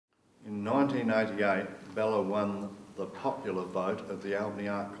In 1988, Bella won the popular vote of the Albany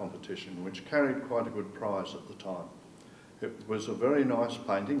Art Competition, which carried quite a good prize at the time. It was a very nice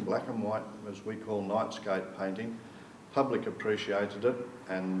painting, black and white, as we call nightscape painting. Public appreciated it,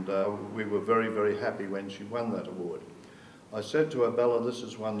 and we were very, very happy when she won that award. I said to her, Bella, this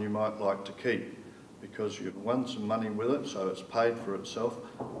is one you might like to keep because you've won some money with it, so it's paid for itself.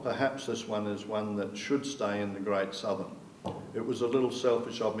 Perhaps this one is one that should stay in the Great Southern. It was a little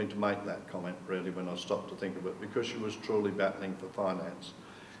selfish of me to make that comment, really, when I stopped to think of it, because she was truly battling for finance.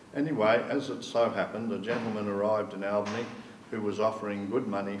 Anyway, as it so happened, a gentleman arrived in Albany who was offering good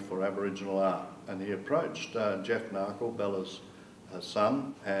money for Aboriginal art, and he approached Jeff Narkle, Bella's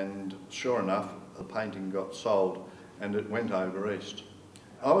son, and sure enough, the painting got sold and it went over east.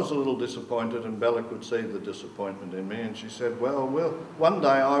 I was a little disappointed, and Bella could see the disappointment in me, and she said, well, one day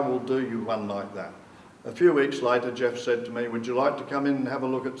I will do you one like that. A few weeks later, Jeff said to me, would you like to come in and have a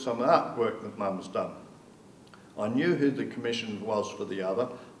look at some artwork that Mum's done? I knew who the commission was for the other.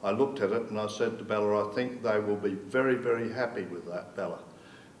 I looked at it and I said to Bella, I think they will be very, very happy with that, Bella.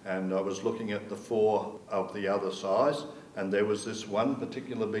 And I was looking at the four of the other size, and there was this one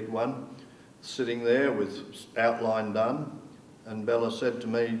particular big one sitting there with outline done. And Bella said to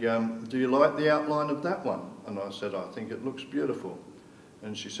me, do you like the outline of that one? And I said, I think it looks beautiful.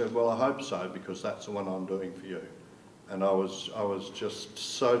 And she said, well, I hope so, because that's the one I'm doing for you. And I was just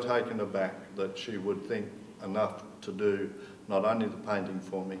so taken aback that she would think enough to do not only the painting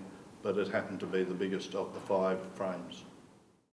for me, but it happened to be the biggest of the 5 frames.